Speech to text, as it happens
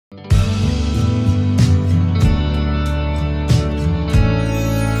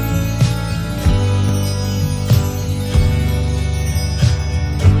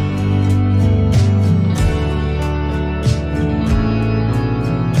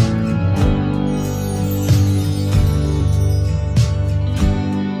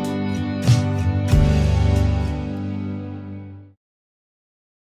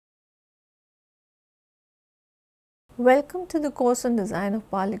Welcome to the course on design of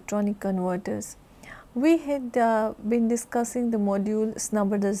power electronic converters. We had been discussing the module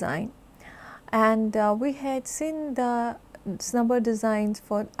snubber design, and we had seen the snubber designs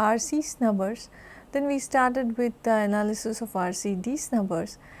for RC snubbers. Then we started with the analysis of RCD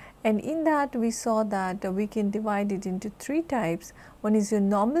snubbers, and in that we saw that we can divide it into three types. One is your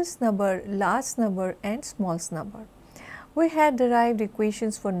normal snubber, large snubber and small snubber. We had derived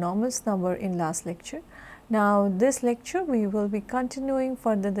equations for normal snubber in last lecture. Now, this lecture we will be continuing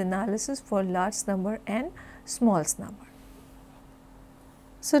further the analysis for large snubber and small snubber.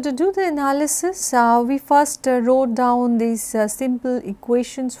 So, to do the analysis, we first wrote down these simple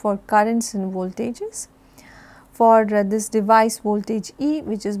equations for currents and voltages. For this device voltage E,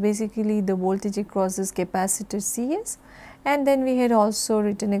 which is basically the voltage across this capacitor Cs, and then we had also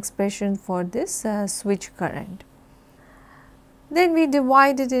written expression for this switch current. Then we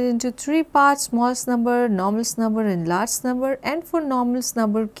divided it into three parts: small snubber, normal snubber and large snubber. And for normal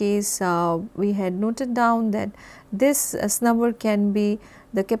snubber case, we had noted down that this snubber can be,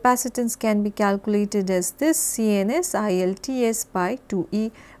 the capacitance can be calculated as this CNS ILTS by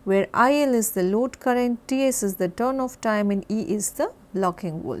 2E, where IL is the load current, TS is the turn off time and E is the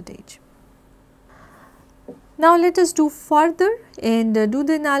blocking voltage. Now, let us do further and do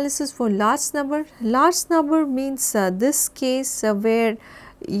the analysis for large snubber. Large snubber means this case where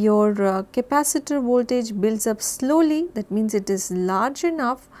your capacitor voltage builds up slowly, that means it is large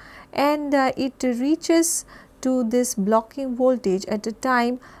enough and it reaches to this blocking voltage at a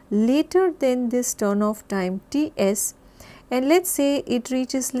time later than this turn off time Ts, and let us say it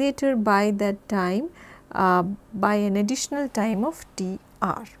reaches later by that time by an additional time of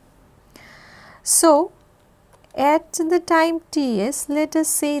Tr. So, at the time Ts, let us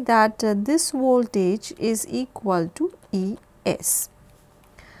say that this voltage is equal to Es.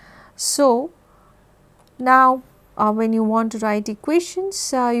 So, now when you want to write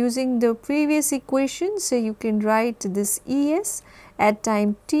equations using the previous equations, you can write this Es at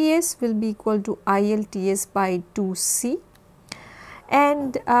time Ts will be equal to ILTS by 2C,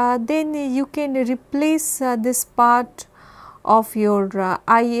 and then you can replace this part of your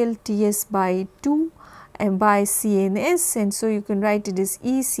ILTS by 2 and by CNS, and so you can write it as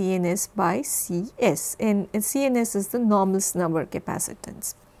E CNS by Cs, and CNS is the normal snubber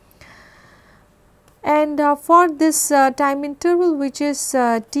capacitance. And for this time interval, which is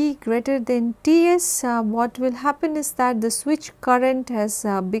t greater than Ts, what will happen is that the switch current has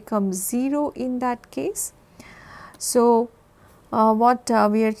become 0 in that case. So, what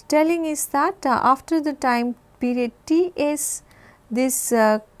we are telling is that after the time period Ts, this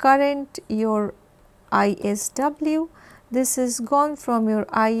current, your ISW, this is gone from your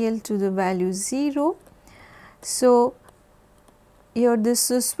IL to the value 0. So, your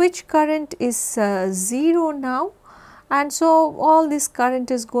this switch current is 0 now, and so all this current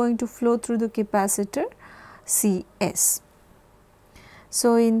is going to flow through the capacitor Cs.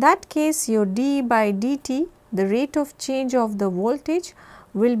 So, in that case your d by dt, the rate of change of the voltage,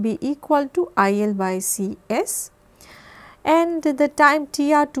 will be equal to IL by Cs, and the time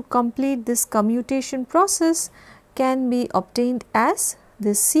Tr to complete this commutation process can be obtained as the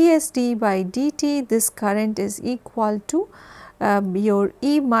CSD by dt. This current is equal to your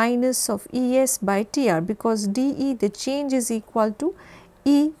E minus of Es by Tr, because dE, the change, is equal to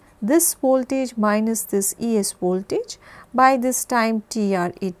E, this voltage minus this Es voltage by this time Tr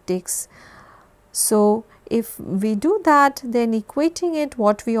it takes. So, if we do that, then equating it,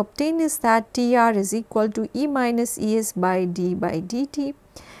 what we obtain is that Tr is equal to E minus Es by d by dt,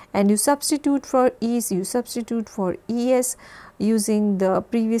 and you substitute for E's, you substitute for Es using the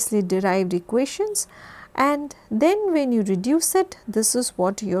previously derived equations, and then when you reduce it, this is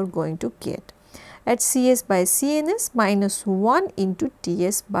what you are going to get. At Cs by CNS minus 1 into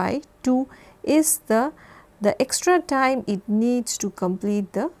Ts by 2 is the extra time it needs to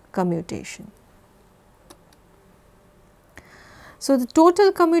complete the commutation. So, the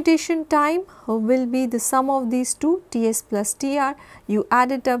total commutation time will be the sum of these two, Ts plus Tr. You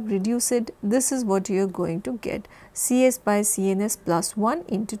add it up, reduce it, this is what you are going to get, Cs by Cns plus 1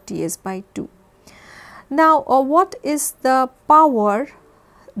 into Ts by 2. Now, what is the power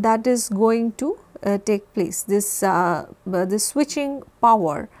that is going to take place? This the switching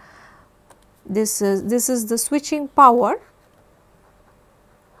power, this is the switching power.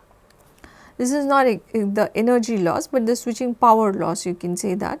 This is not the energy loss, but the switching power loss, you can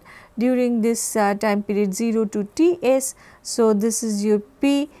say that, during this time period 0 to Ts. So, this is your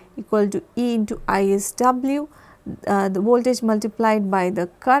P equal to E into ISW, the voltage multiplied by the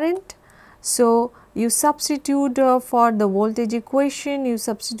current. So, you substitute for the voltage equation, you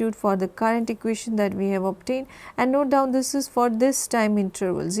substitute for the current equation that we have obtained, and note down this is for this time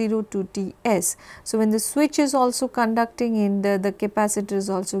interval 0 to Ts. So, when the switch is also conducting in the capacitor is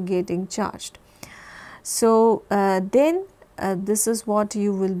also getting charged. So, then this is what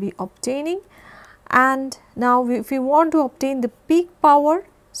you will be obtaining. And now if you want to obtain the peak power,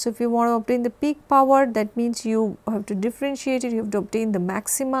 so if you want to obtain the peak power, that means you have to differentiate it, you have to obtain the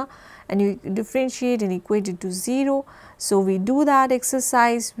maxima and you differentiate and equate it to 0. So, we do that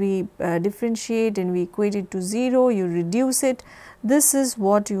exercise, we differentiate and we equate it to 0, you reduce it. This is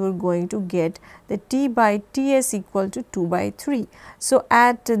what you are going to get, the T by Ts equal to 2 by 3. So,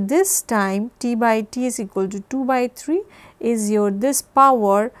 at this time T by Ts equal to 2 by 3 is your this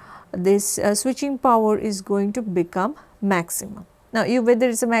power, this switching power is going to become maximum. Now, whether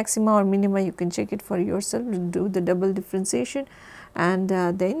it is a maxima or minima, you can check it for yourself, do the double differentiation and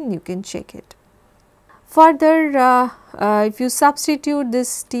then you can check it. Further, if you substitute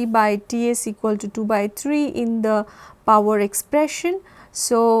this T by Ts equal to 2 by 3 in the power expression,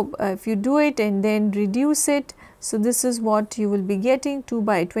 so if you do it and then reduce it, so this is what you will be getting, 2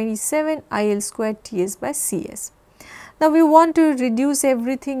 by 27 IL square Ts by Cs. Now, we want to reduce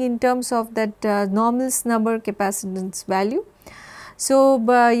everything in terms of that normal snubber capacitance value.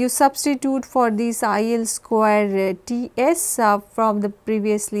 So, you substitute for this IL square Ts from the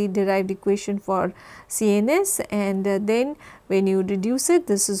previously derived equation for CNS, and then when you reduce it,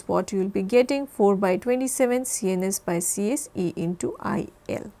 this is what you will be getting, 4 by 27 CNS by Cs E into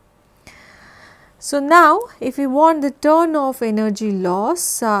IL. So, now if you want the turn off energy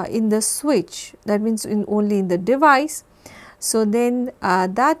loss in the switch, that means only in the device, so then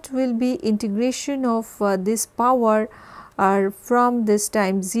that will be integration of this power from this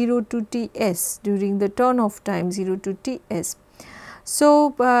time 0 to Ts during the turn off time 0 to Ts.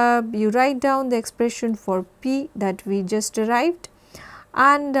 So, you write down the expression for P that we just derived,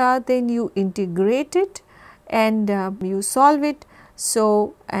 and then you integrate it and you solve it.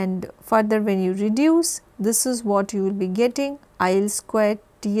 So, and further when you reduce, this is what you will be getting, IL square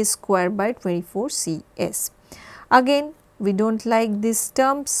Ts square by 24 Cs. Again, we do not like these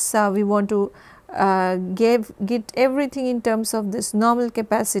terms, we want to get everything in terms of this normal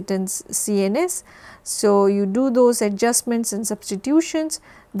capacitance CNS. So, you do those adjustments and substitutions,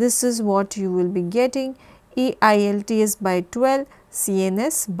 this is what you will be getting, EILTS by 12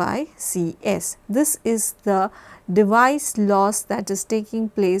 CNS by Cs. This is the device loss that is taking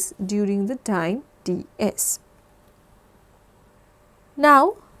place during the time Ts.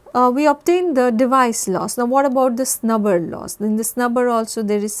 Now, we obtain the device loss. Now, what about the snubber loss? In the snubber also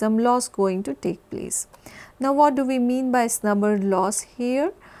there is some loss going to take place. Now, what do we mean by snubber loss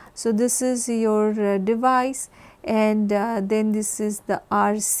here? So, this is your device, and then this is the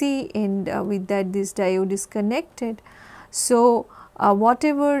RC, and with that this diode is connected. So,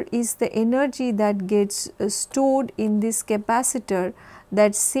 whatever is the energy that gets stored in this capacitor,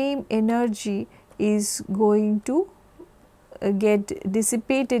 that same energy is going to get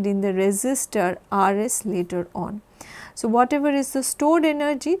dissipated in the resistor Rs later on. So, whatever is the stored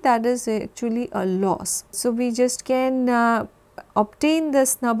energy, that is actually a loss. So, we just can obtain the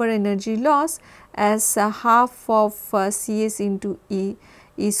snubber energy loss as half of Cs into E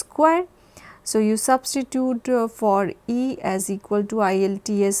square. So, you substitute for E as equal to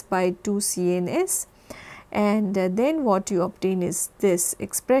ILTS by 2 CNS, and then what you obtain is this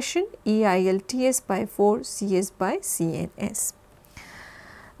expression EILTS by 4 Cs by CNS.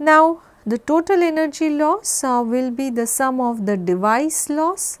 Now, the total energy loss will be the sum of the device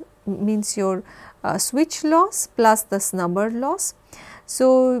loss, means your switch loss plus the snubber loss.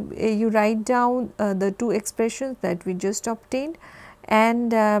 So, you write down the two expressions that we just obtained,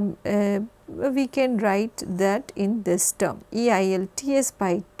 and we can write that in this term EILTS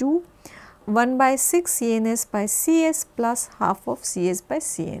by 2, 1 by 6 CNS by Cs plus half of Cs by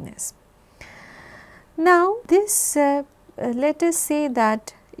CNS. Now, this let us say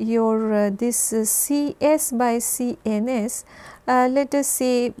that your this Cs by CNS, let us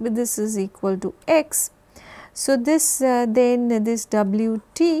say this is equal to x. So, this then this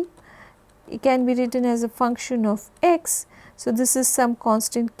Wt can be written as a function of x. So, this is some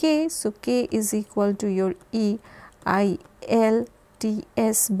constant k. So, k is equal to your EILTS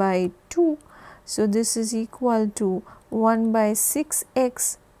by 2. So, this is equal to 1 by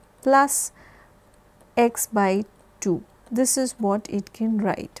 6x plus x by 2. This is what it can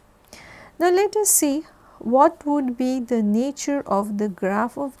write. Now, let us see what would be the nature of the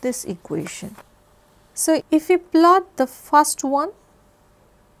graph of this equation. So, if we plot the first one,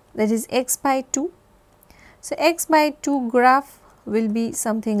 that is x by 2. So, x by 2 graph will be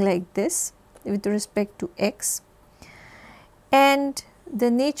something like this. with respect to x, and the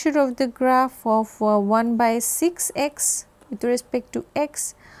nature of the graph of 1 by 6x with respect to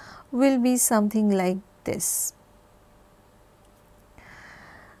x will be something like this.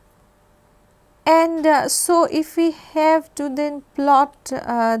 And so, if we have to then plot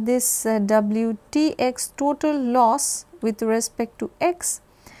this WTX total loss with respect to x,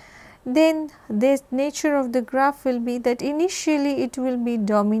 then the nature of the graph will be that initially it will be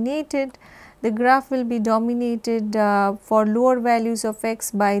dominated, the graph will be dominated for lower values of x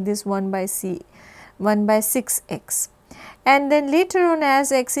by this 1 by 6x, and then later on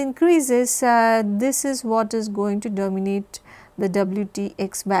as x increases, this is what is going to dominate the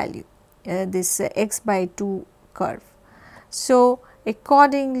WTX value, this x by 2 curve. So,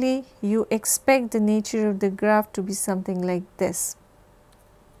 accordingly you expect the nature of the graph to be something like this.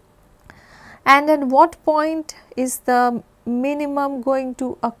 And at what point is the minimum going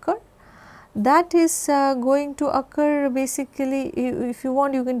to occur? That is going to occur basically, if you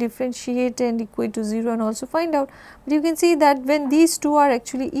want you can differentiate and equate to 0 and also find out, but you can see that when these two are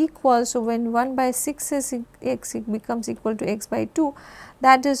actually equal, so when 1 by 6 is x becomes equal to x by 2,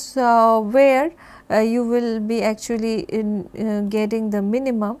 that is where you will be actually getting the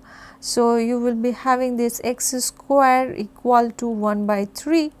minimum. So, you will be having this x square equal to 1 by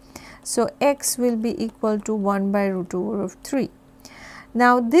 3. So, x will be equal to 1 by root over of 3.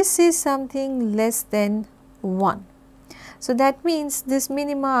 Now, this is something less than 1. So, that means this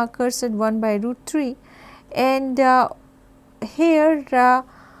minima occurs at 1 by root 3, and here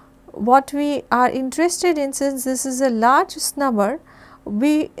what we are interested in, since this is a large snubber,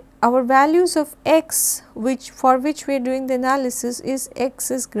 our values of x for which we are doing the analysis is x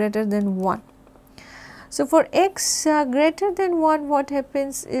is greater than 1. So, for x greater than 1, what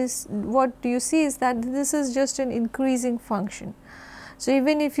happens is, what you see is that this is just an increasing function. So,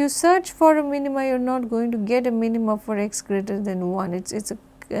 even if you search for a minima, you are not going to get a minima for x greater than 1, it is a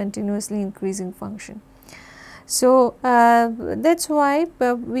continuously increasing function. So, that is why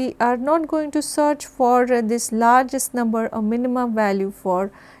we are not going to search for this largest number, a minimum value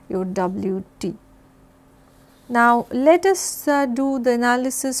for your WT. Now, let us do the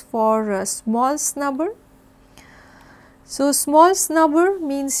analysis for a small snubber. So, small snubber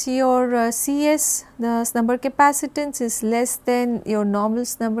means your CS, the snubber capacitance is less than your normal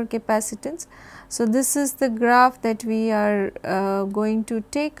snubber capacitance. So, this is the graph that we are going to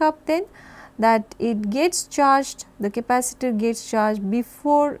take up then, that it gets charged, the capacitor gets charged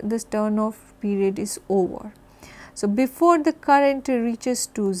before this turn off period is over. So, before the current reaches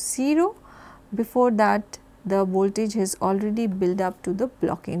to 0, before that the voltage has already built up to the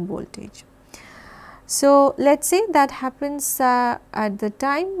blocking voltage. So, let us say that happens at the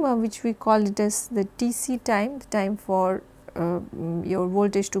time which we call it as the TC time, the time for your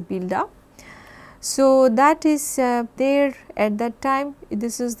voltage to build up. So, that is there at that time.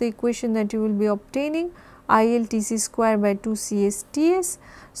 This is the equation that you will be obtaining, IL TC square by 2 CS TS.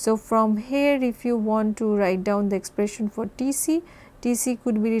 So, from here if you want to write down the expression for TC, TC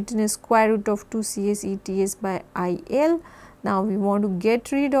could be written as square root of 2 CS ETS by IL. Now, we want to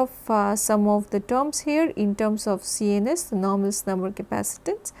get rid of some of the terms here in terms of CNS, the normal snubber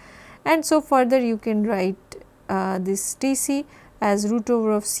capacitance, and so further you can write this TC as root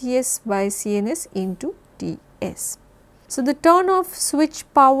over of CS by CNS into TS. So, the turn off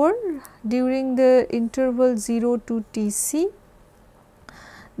switch power during the interval 0 to TC,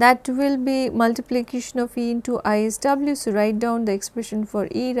 that will be multiplication of E into ISW. So, write down the expression for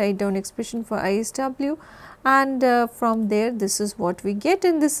E, write down expression for ISW, and from there this is what we get,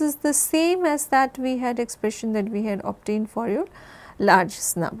 and this is the same as that we had expression that we had obtained for your large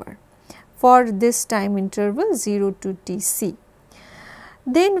snubber for this time interval 0 to TC.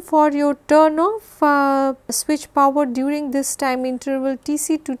 Then for your turn off switch power during this time interval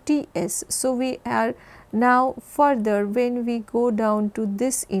TC to TS. So, we are now further when we go down to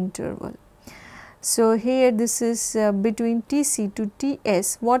this interval. So, here this is between TC to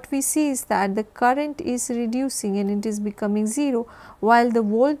TS, what we see is that the current is reducing and it is becoming 0, while the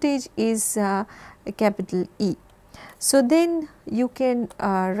voltage is capital E. So, then you can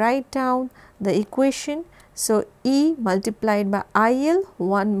write down the equation. So, E multiplied by IL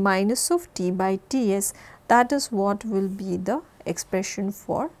 1 minus of T by TS, that is what will be the expression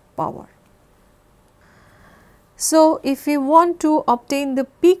for power. So, if we want to obtain the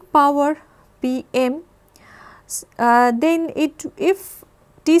peak power PM, then if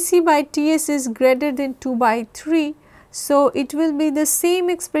TC by TS is greater than 2 by 3, so it will be the same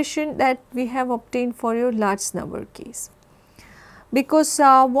expression that we have obtained for your large snubber case. Because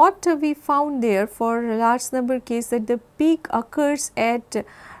what we found there for large snubber case, that the peak occurs at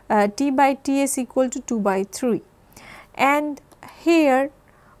T by Ts equal to 2 by 3, and here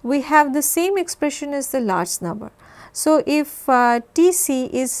we have the same expression as the large snubber. So, if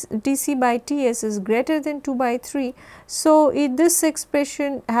Tc by Ts is greater than 2 by 3, so this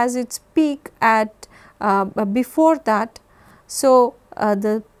expression has its peak at before that. So,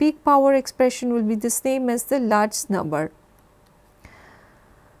 the peak power expression will be the same as the large snubber.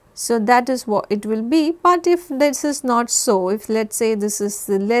 So, that is what it will be, but if this is not so, if let us say this is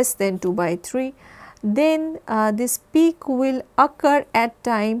less than 2 by 3, then this peak will occur at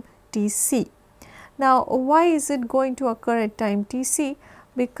time Tc. Now, why is it going to occur at time Tc?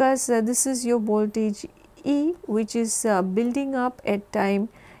 Because this is your voltage E, which is building up at time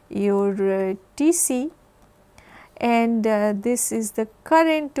your Tc, and this is the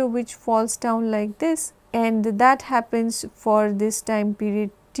current which falls down like this, and that happens for this time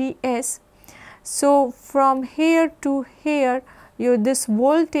period Ts. So, from here to here this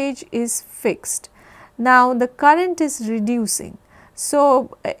voltage is fixed. Now, the current is reducing.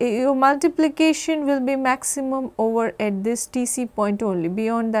 So, your multiplication will be maximum over at this Tc point only.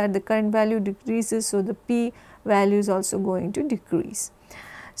 Beyond that, the current value decreases, so the P value is also going to decrease.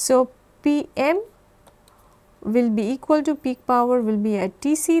 So, Pm will be equal to peak power will be at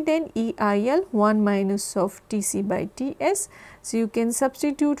Tc, then EIL 1 minus of Tc by Ts. So, you can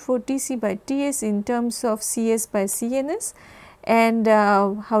substitute for Tc by Ts in terms of Cs by Cns, and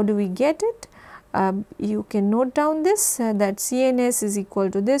how do we get it? You can note down this that Cns is equal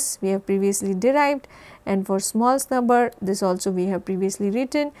to this, we have previously derived, and for small snubber this also we have previously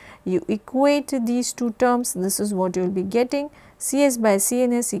written. You equate these two terms, this is what you will be getting, Cs by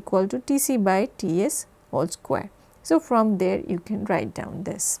Cns equal to Tc by Ts whole square. So, from there you can write down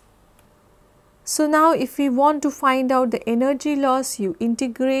this. So, now if we want to find out the energy loss, you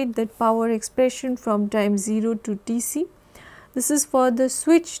integrate that power expression from time 0 to Tc. This is for the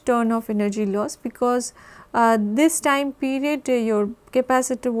switch turn of energy loss, because this time period your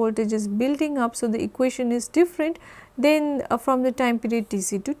capacitor voltage is building up. So, the equation is different than from the time period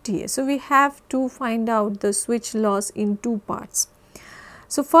Tc to Ts. So, we have to find out the switch loss in two parts.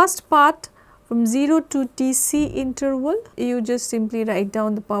 So, first part, from 0 to Tc interval, you just simply write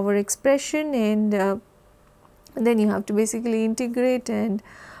down the power expression, and then you have to basically integrate and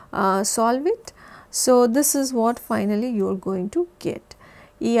solve it. So, this is what finally you are going to get,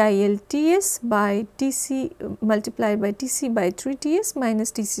 EIL Ts by Tc multiplied by Tc by 3 Ts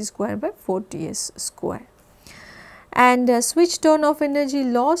minus Tc square by 4 Ts square. And switch turn of energy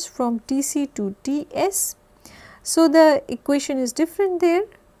loss from Tc to Ts. So, the equation is different there.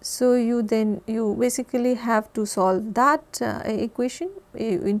 So, you basically have to solve that equation,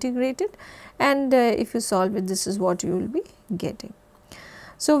 you integrate it, and if you solve it, this is what you will be getting.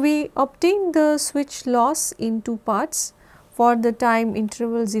 So, we obtain the switch loss in two parts for the time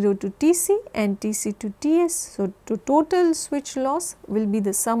interval 0 to Tc and Tc to Ts. So, the total switch loss will be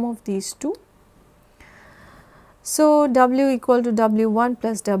the sum of these two. So, W equal to W1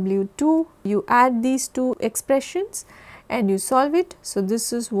 plus W2, you add these two expressions and you solve it. So,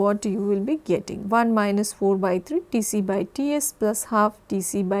 this is what you will be getting, 1 minus 4 by 3 Tc by Ts plus half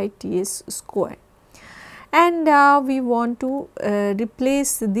Tc by Ts square. And we want to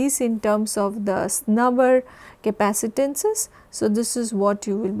replace this in terms of the snubber capacitances. So, this is what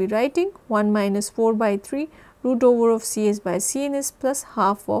you will be writing, 1 minus 4 by 3 root over of Cs by Cns plus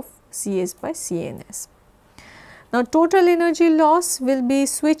half of Cs by Cns. Now, total energy loss will be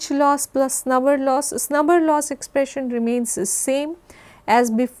switch loss plus snubber loss. Snubber loss expression remains the same as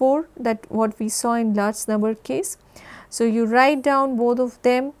before, that what we saw in large snubber case. So, you write down both of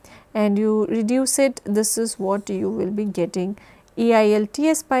them and you reduce it, this is what you will be getting, EIL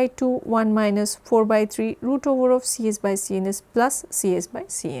Ts by 2 1 minus 4 by 3 root over of Cs by Cns plus Cs by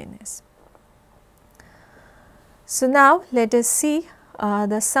Cns. So, now let us see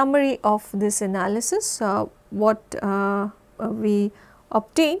the summary of this analysis, what we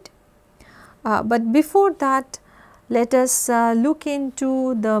obtained, but before that let us look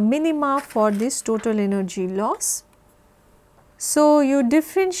into the minima for this total energy loss. So, you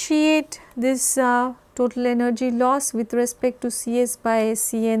differentiate this total energy loss with respect to Cs by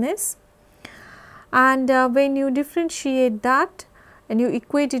Cns, and when you differentiate that and you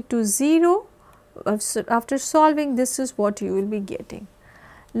equate it to 0, after solving, this is what you will be getting.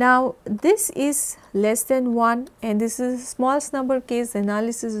 Now, this is less than 1 and this is a small snubber case,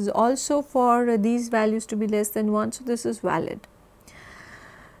 analysis is also for these values to be less than 1. So, this is valid.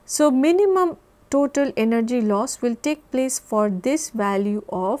 So, minimum total energy loss will take place for this value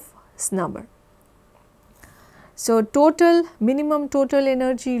of snubber. So, minimum total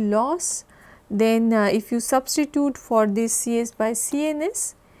energy loss, then if you substitute for this Cs by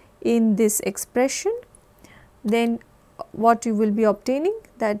Cns, in this expression, then what you will be obtaining,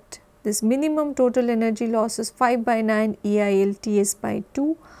 that this minimum total energy loss is 5 by 9 EILTS by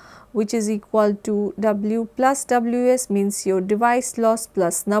 2, which is equal to W plus WS, means your device loss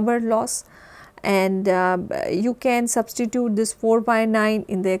plus snubber loss, and you can substitute this 4 by 9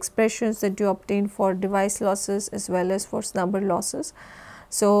 in the expressions that you obtain for device losses as well as for snubber losses.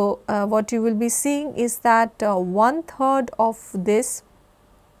 So, what you will be seeing is that 1/3 of this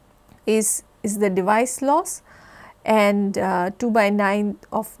is the device loss, and 2 by 9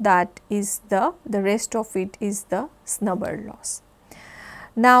 of that is the rest of it is the snubber loss.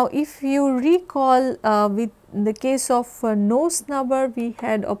 Now, if you recall, with the case of no snubber, we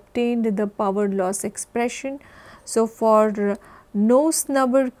had obtained the power loss expression. So, for no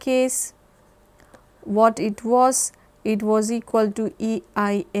snubber case, what it was equal to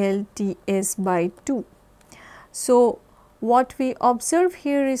EILTS by 2. So, what we observe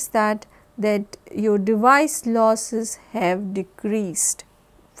here is that your device losses have decreased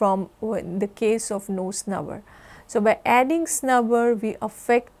from the case of no snubber. So, by adding snubber, we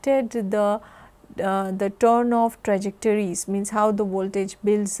affected the turn off trajectories, means how the voltage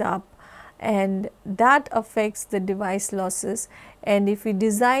builds up, and that affects the device losses. And if we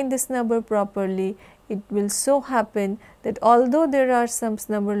design the snubber properly, it will so happen that although there are some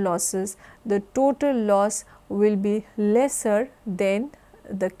snubber losses, the total loss will be lesser than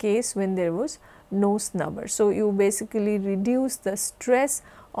the case when there was no snubber. So, you basically reduce the stress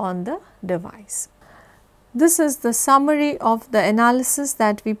on the device. This is the summary of the analysis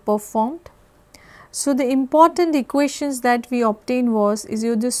that we performed. So, the important equations that we obtained is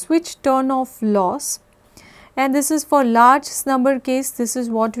the switch turn off loss, and this is for large snubber case, this is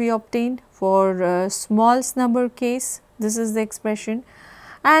what we obtained. For small snubber case, this is the expression,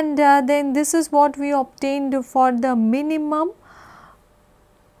 and then this is what we obtained for the minimum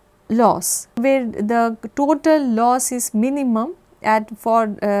loss, where the total loss is minimum at for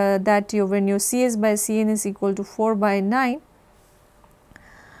that when your CS by Cn is equal to 4 by 9.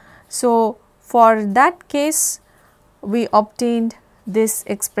 So, for that case we obtained this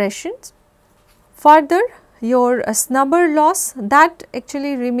expressions. Further, your snubber loss, that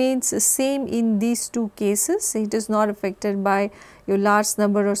actually remains same in these two cases. It is not affected by your large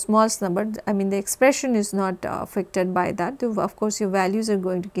snubber or small snubber. I mean, the expression is not affected by that. Of course, your values are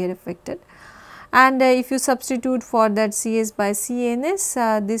going to get affected. And if you substitute for that CS by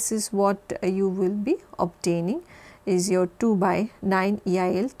CNS, this is what you will be obtaining, is your 2 by 9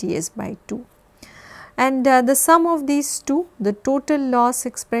 EILTS by 2. And the sum of these two, the total loss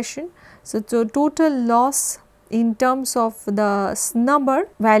expression. So, the total loss in terms of the snubber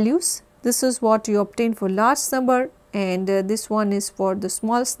values, this is what you obtain for large snubber, and this one is for the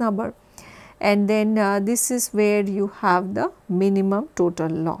small snubber, and then this is where you have the minimum total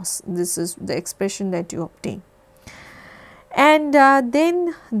loss. This is the expression that you obtain. And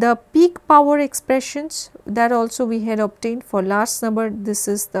then the peak power expressions, that also we had obtained for large snubber. This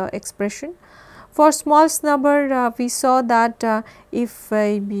is the expression. For small snubber, we saw that if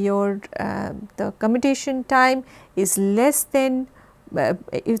your the commutation time is less than,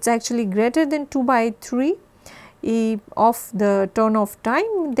 it is actually greater than 2 by 3 of the turn off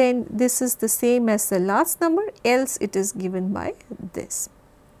time, then this is the same as the last number, else it is given by this.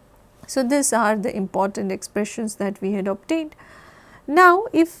 So, these are the important expressions that we had obtained. Now,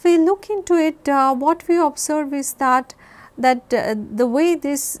 if we look into it, what we observe is that the way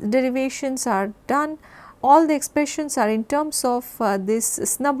these derivations are done, all the expressions are in terms of this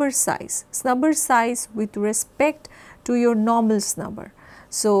snubber size with respect to your normal snubber.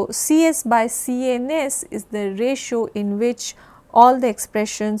 So, CS by CNS is the ratio in which all the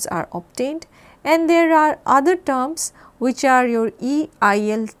expressions are obtained, and there are other terms which are your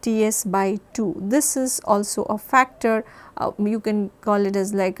EILTS by 2. This is also a factor, you can call it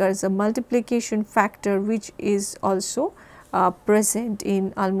as a multiplication factor, which is also present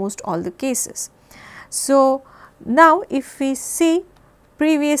in almost all the cases. So, now if we see,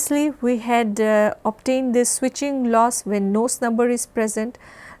 previously we had obtained this switching loss when no snubber is present,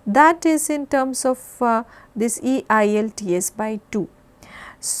 that is in terms of this EILTS by 2.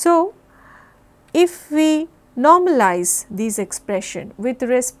 So, if we normalize these expression with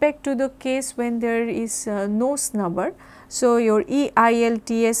respect to the case when there is no snubber, so your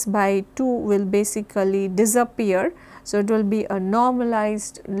EILTS by 2 will basically disappear. So, it will be a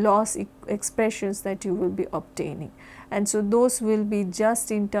normalized loss expressions that you will be obtaining, and so those will be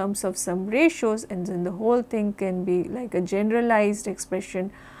just in terms of some ratios, and then the whole thing can be like a generalized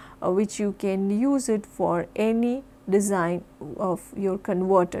expression which you can use it for any design of your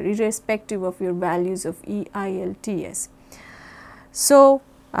converter irrespective of your values of EILTS. So,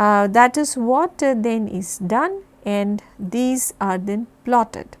 That is what then is done, and these are then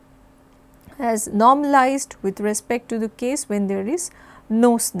plotted as normalized with respect to the case when there is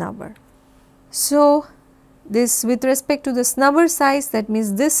no snubber. So, this with respect to the snubber size, that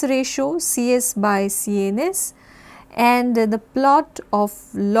means this ratio Cs by Cns, and the plot of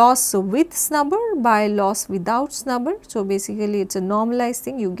loss with snubber by loss without snubber. So, basically it is a normalized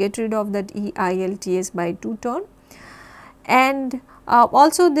thing, you get rid of that EILTS by 2 term, and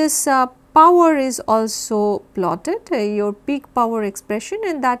also this power is also plotted, your peak power expression,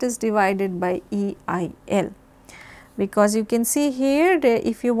 and that is divided by EIL. Because you can see here,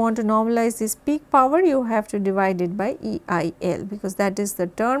 if you want to normalize this peak power, you have to divide it by EIL, because that is the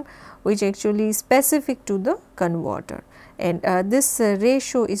term which actually is specific to the converter, and this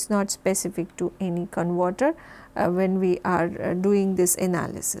ratio is not specific to any converter when we are doing this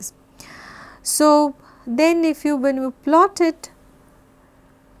analysis. So, then when you plot it,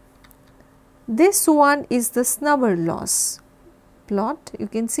 this one is the snubber loss plot. You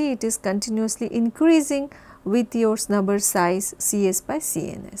can see it is continuously increasing with your snubber size Cs by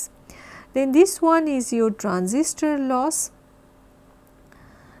Cns. Then this one is your transistor loss.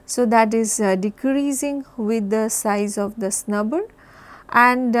 So, that is decreasing with the size of the snubber,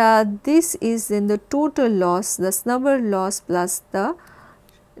 and this is then the total loss, the snubber loss plus the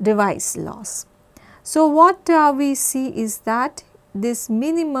device loss. So, what we see is that this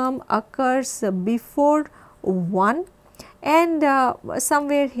minimum occurs before 1, and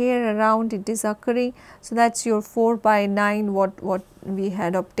somewhere here around it is occurring. So, that is your 4 by 9 what we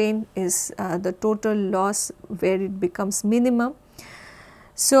had obtained is the total loss where it becomes minimum.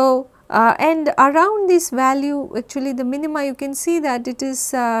 So, and around this value, actually the minima, you can see that it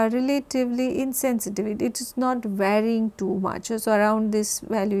is relatively insensitive, it is not varying too much. So, around this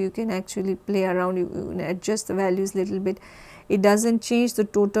value you can actually play around, you can adjust the values little bit, it does not change the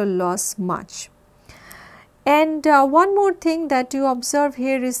total loss much. And one more thing that you observe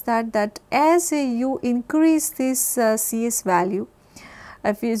here is that as you increase this Cs value,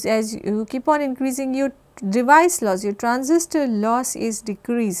 as you keep on increasing, your device loss, your transistor loss is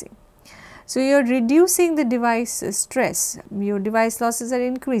decreasing. So, you are reducing the device stress, your device losses are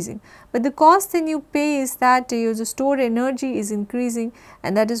increasing, but the cost then you pay is that your stored energy is increasing,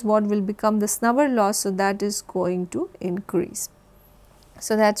 and that is what will become the snubber loss. So, that is going to increase.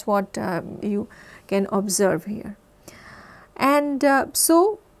 So, that is what you can observe here. And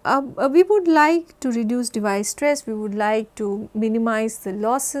we would like to reduce device stress, we would like to minimize the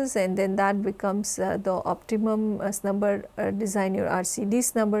losses, and then that becomes the optimum snubber design, your RCD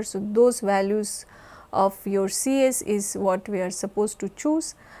snubber. So, those values of your Cs is what we are supposed to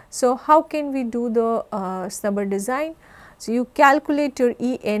choose. So, how can we do the snubber design? So, you calculate your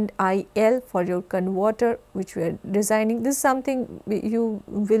E and IL for your converter which we are designing. This is something you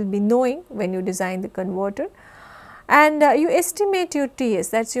will be knowing when you design the converter, and you estimate your TS,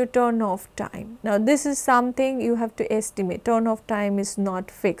 that is your turn off time. Now, this is something you have to estimate, turn off time is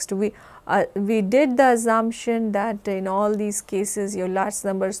not fixed. We did the assumption that in all these cases your large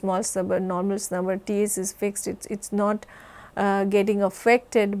snubber, small snubber, normal snubber, TS is fixed, it is not getting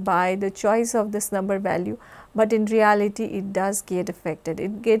affected by the choice of the snubber value, but in reality it does get affected.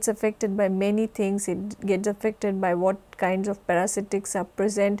 It gets affected by many things, it gets affected by what kinds of parasitics are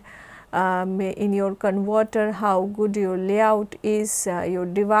present in your converter, how good your layout is, your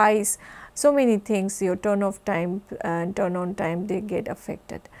device, so many things, your turn off time and turn on time, they get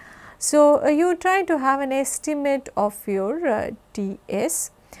affected. So, you try to have an estimate of your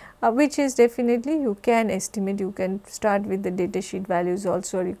TS, which is definitely you can estimate, you can start with the data sheet values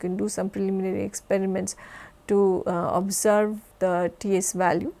also, or you can do some preliminary experiments to observe the TS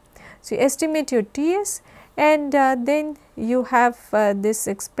value. So, you estimate your TS, and then you have this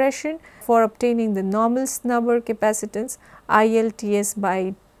expression for obtaining the normal snubber capacitance ILTS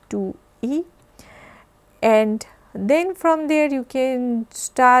by 2E, and then from there you can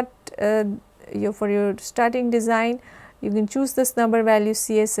start for your starting design, you can choose the snubber value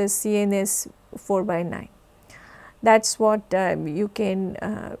Cs as CNS 4 by 9. That is what you can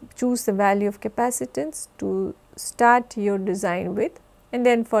choose the value of capacitance to start your design with, and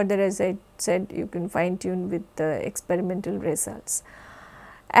then further, as I said, you can fine tune with the experimental results.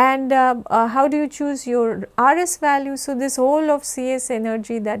 And how do you choose your RS value? So, this whole of Cs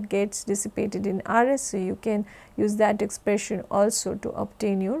energy that gets dissipated in RS, so you can use that expression also to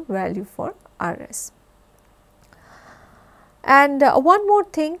obtain your value for RS. And one more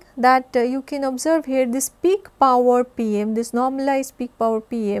thing that you can observe here, this peak power PM, this normalized peak power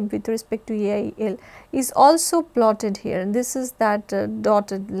PM with respect to EIL is also plotted here, and this is that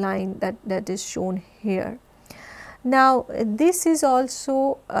dotted line that is shown here. Now, this is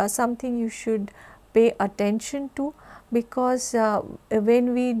also something you should pay attention to, because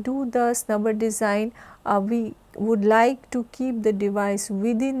when we do the snubber design, we would like to keep the device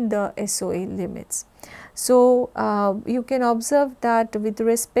within the SOA limits. So, you can observe that with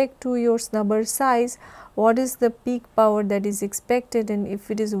respect to your snubber size, what is the peak power that is expected, and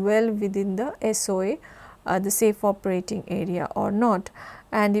if it is well within the SOA, the safe operating area or not.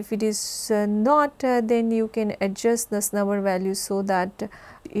 And if it is not, then you can adjust the snubber value so that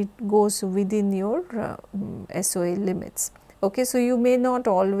it goes within your SOA limits. Okay, so you may not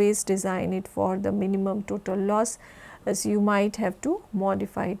always design it for the minimum total loss, as you might have to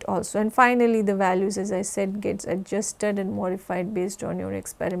modify it also. And finally, the values, as I said, gets adjusted and modified based on your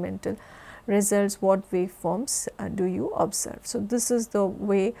experimental results. What waveforms do you observe? So, this is the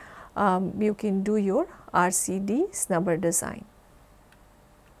way you can do your RCD snubber design.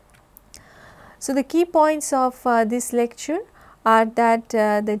 So, the key points of this lecture are that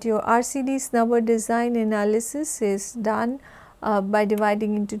your RCD snubber design analysis is done by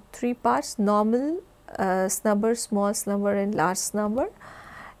dividing into 3 parts: normal snubber, small snubber and large snubber.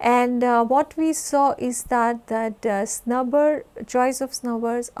 And what we saw is that snubber, choice of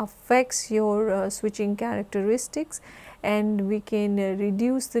snubbers affects your switching characteristics, and we can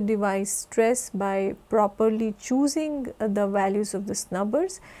reduce the device stress by properly choosing the values of the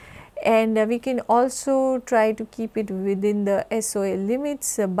snubbers. And we can also try to keep it within the SOA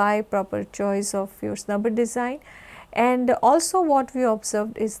limits by proper choice of your snubber design. And also what we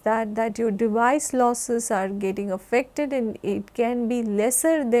observed is that your device losses are getting affected, and it can be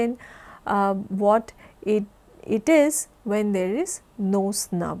lesser than what it is when there is no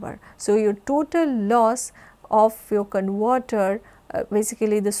snubber. So, your total loss of your converter,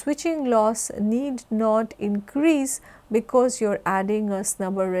 basically the switching loss, need not increase because you are adding a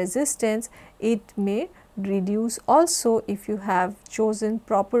snubber resistance. It may reduce also if you have chosen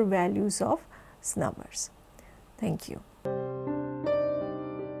proper values of snubbers. Thank you.